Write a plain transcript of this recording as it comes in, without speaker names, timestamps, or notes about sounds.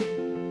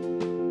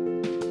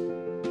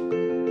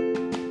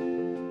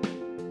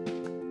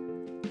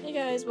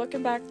guys,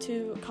 welcome back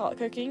to Call It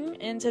Cooking.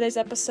 In today's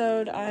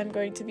episode, I'm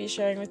going to be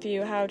sharing with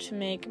you how to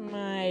make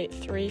my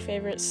 3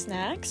 favorite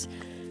snacks.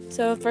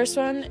 So the first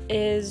one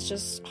is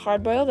just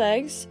hard-boiled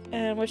eggs,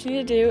 and what you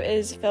need to do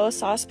is fill a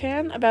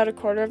saucepan about a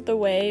quarter of the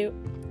way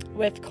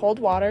with cold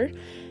water,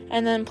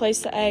 and then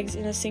place the eggs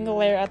in a single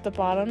layer at the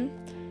bottom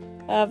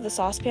of the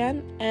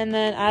saucepan, and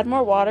then add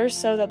more water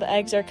so that the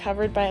eggs are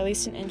covered by at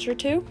least an inch or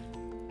two.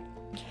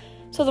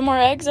 So the more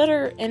eggs that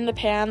are in the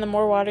pan, the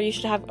more water you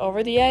should have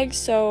over the eggs.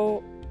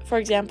 So, for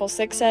example,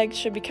 6 eggs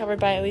should be covered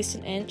by at least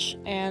an inch,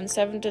 and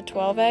 7 to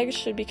 12 eggs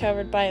should be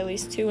covered by at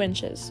least 2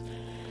 inches.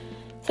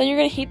 Then you're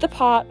going to heat the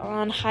pot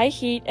on high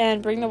heat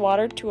and bring the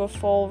water to a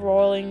full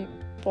rolling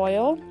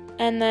boil.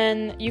 And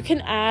then you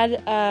can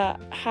add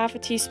half a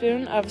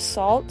teaspoon of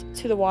salt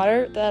to the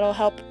water. That'll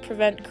help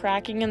prevent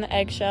cracking in the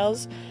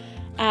eggshells,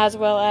 as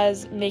well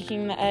as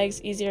making the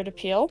eggs easier to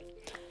peel.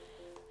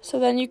 So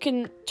then you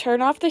can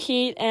turn off the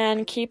heat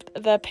and keep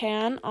the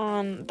pan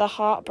on the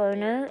hot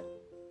burner,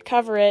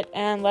 cover it,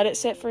 and let it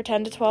sit for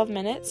 10 to 12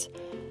 minutes.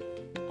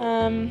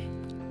 Then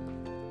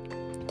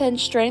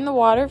strain the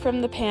water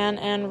from the pan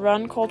and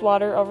run cold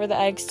water over the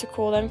eggs to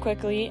cool them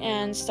quickly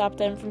and stop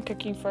them from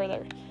cooking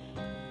further.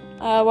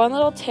 One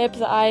little tip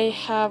that I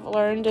have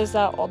learned is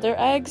that older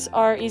eggs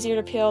are easier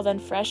to peel than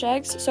fresh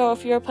eggs. So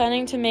if you're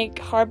planning to make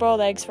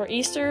hard-boiled eggs for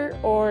Easter,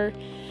 or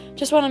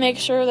just want to make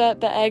sure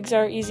that the eggs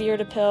are easier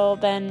to peel,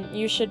 then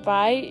you should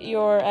buy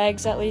your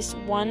eggs at least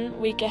 1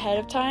 week ahead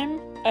of time,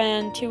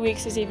 and 2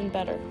 weeks is even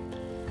better.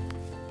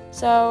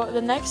 So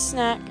the next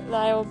snack that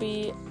I will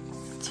be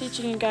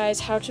teaching you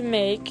guys how to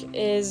make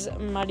is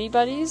Muddy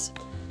Buddies.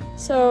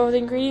 So the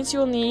ingredients you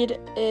will need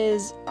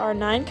are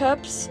 9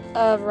 cups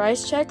of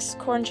Rice Chex,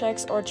 Corn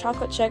Chex, or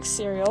Chocolate Chex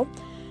cereal,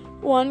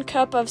 1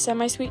 cup of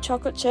semi-sweet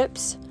chocolate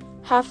chips,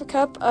 half a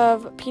cup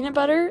of peanut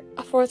butter,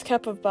 a 1/4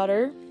 cup of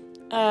butter,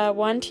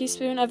 1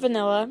 teaspoon of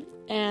vanilla,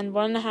 and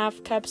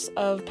 1.5 cups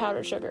of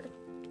powdered sugar.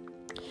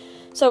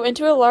 So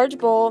into a large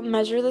bowl,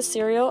 measure the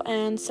cereal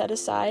and set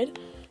aside.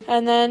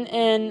 And then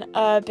in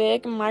a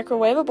big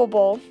microwavable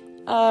bowl,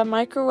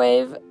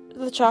 microwave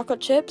the chocolate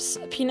chips,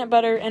 peanut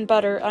butter, and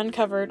butter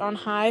uncovered on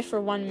high for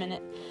 1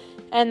 minute,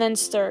 and then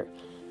stir.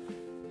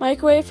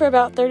 Microwave for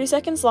about 30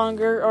 seconds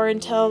longer, or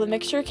until the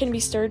mixture can be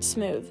stirred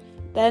smooth.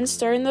 Then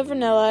stir in the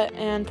vanilla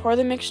and pour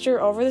the mixture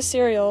over the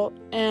cereal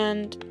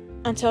and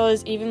until it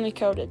is evenly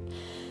coated.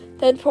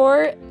 Then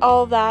pour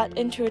all that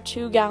into a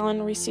 2-gallon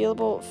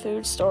resealable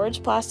food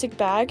storage plastic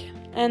bag,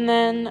 and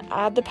then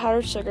add the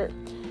powdered sugar.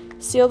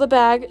 Seal the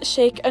bag,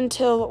 shake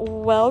until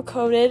well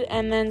coated,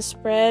 and then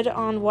spread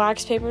on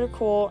wax paper to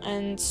cool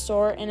and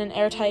store in an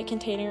airtight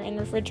container in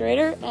the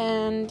refrigerator,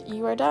 and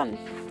you are done.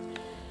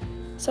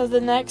 So the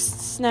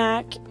last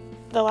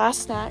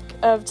snack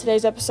of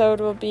today's episode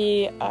will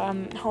be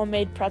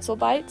homemade pretzel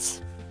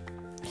bites.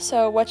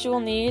 So what you will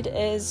need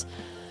is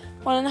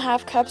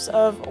 1.5 cups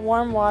of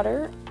warm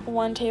water,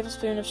 1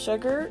 tablespoon of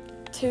sugar,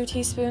 2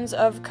 teaspoons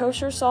of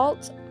kosher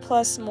salt,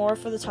 plus more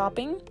for the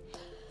topping,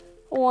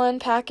 1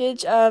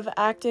 package of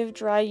active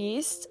dry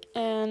yeast,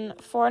 and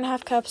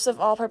 4.5 cups of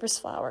all-purpose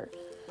flour,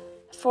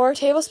 4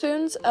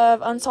 tablespoons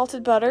of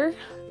unsalted butter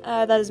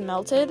that is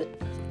melted,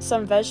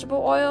 some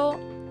vegetable oil,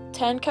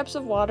 10 cups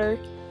of water,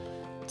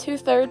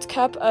 2/3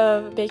 cup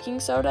of baking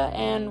soda,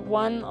 and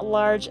 1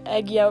 large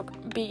egg yolk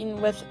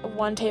beaten with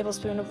 1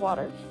 tablespoon of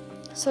water.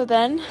 So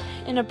then,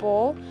 in a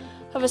bowl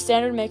of a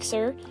standard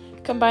mixer,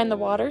 combine the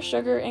water,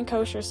 sugar, and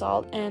kosher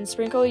salt, and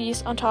sprinkle the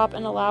yeast on top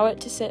and allow it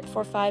to sit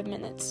for 5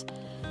 minutes.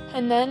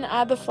 And then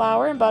add the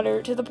flour and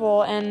butter to the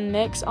bowl and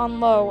mix on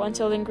low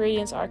until the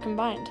ingredients are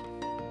combined.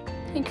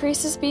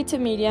 Increase the speed to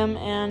medium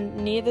and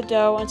knead the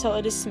dough until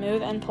it is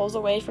smooth and pulls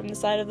away from the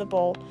side of the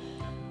bowl,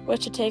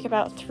 which should take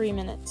about 3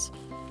 minutes.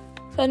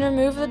 Then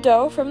remove the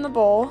dough from the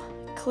bowl,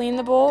 clean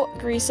the bowl,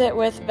 grease it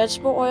with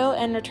vegetable oil,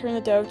 and return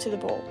the dough to the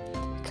bowl.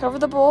 Cover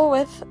the bowl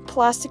with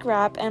plastic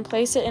wrap and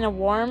place it in a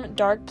warm,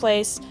 dark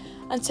place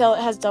until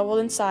it has doubled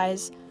in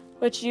size,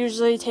 which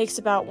usually takes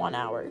about 1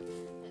 hour.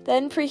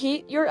 Then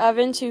preheat your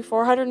oven to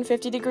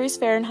 450 degrees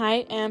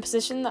Fahrenheit and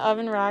position the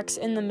oven racks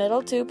in the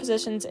middle 2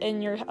 positions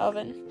in your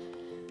oven.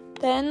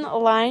 Then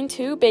line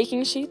 2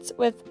 baking sheets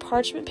with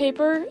parchment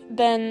paper,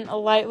 then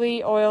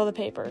lightly oil the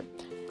paper.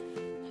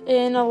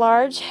 In a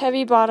large,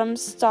 heavy-bottom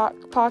stock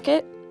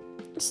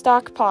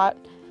pot,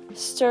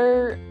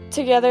 stir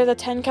together the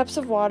 10 cups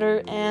of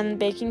water and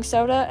baking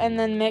soda, and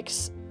then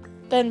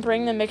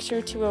bring the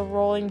mixture to a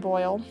rolling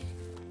boil.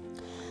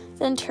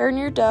 Then turn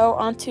your dough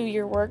onto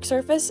your work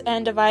surface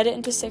and divide it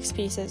into 6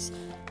 pieces,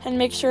 and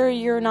make sure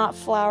you're not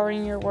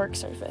flouring your work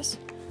surface.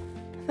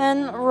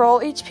 Then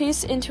roll each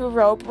piece into a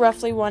rope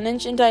roughly 1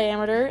 inch in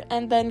diameter,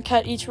 and then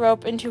cut each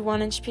rope into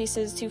 1-inch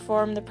pieces to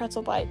form the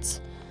pretzel bites.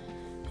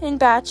 In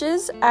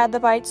batches, add the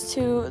bites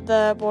to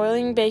the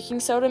boiling baking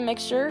soda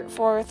mixture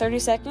for 30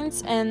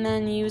 seconds, and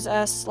then use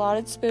a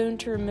slotted spoon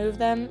to remove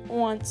them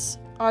once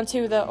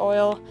onto the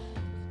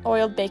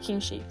oiled baking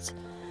sheets.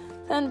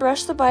 Then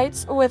brush the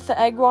bites with the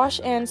egg wash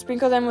and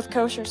sprinkle them with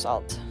kosher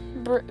salt.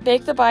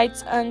 Bake the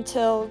bites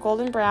until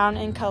golden brown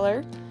in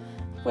color,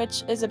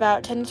 which is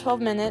about 10 to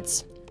 12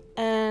 minutes,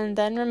 and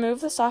then remove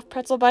the soft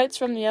pretzel bites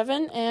from the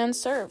oven and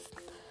serve.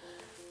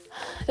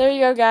 There you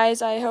go,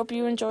 guys. I hope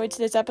you enjoyed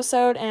today's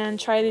episode and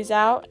try these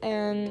out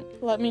and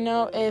let me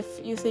know if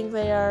you think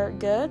they are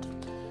good.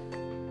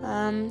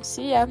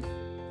 See ya.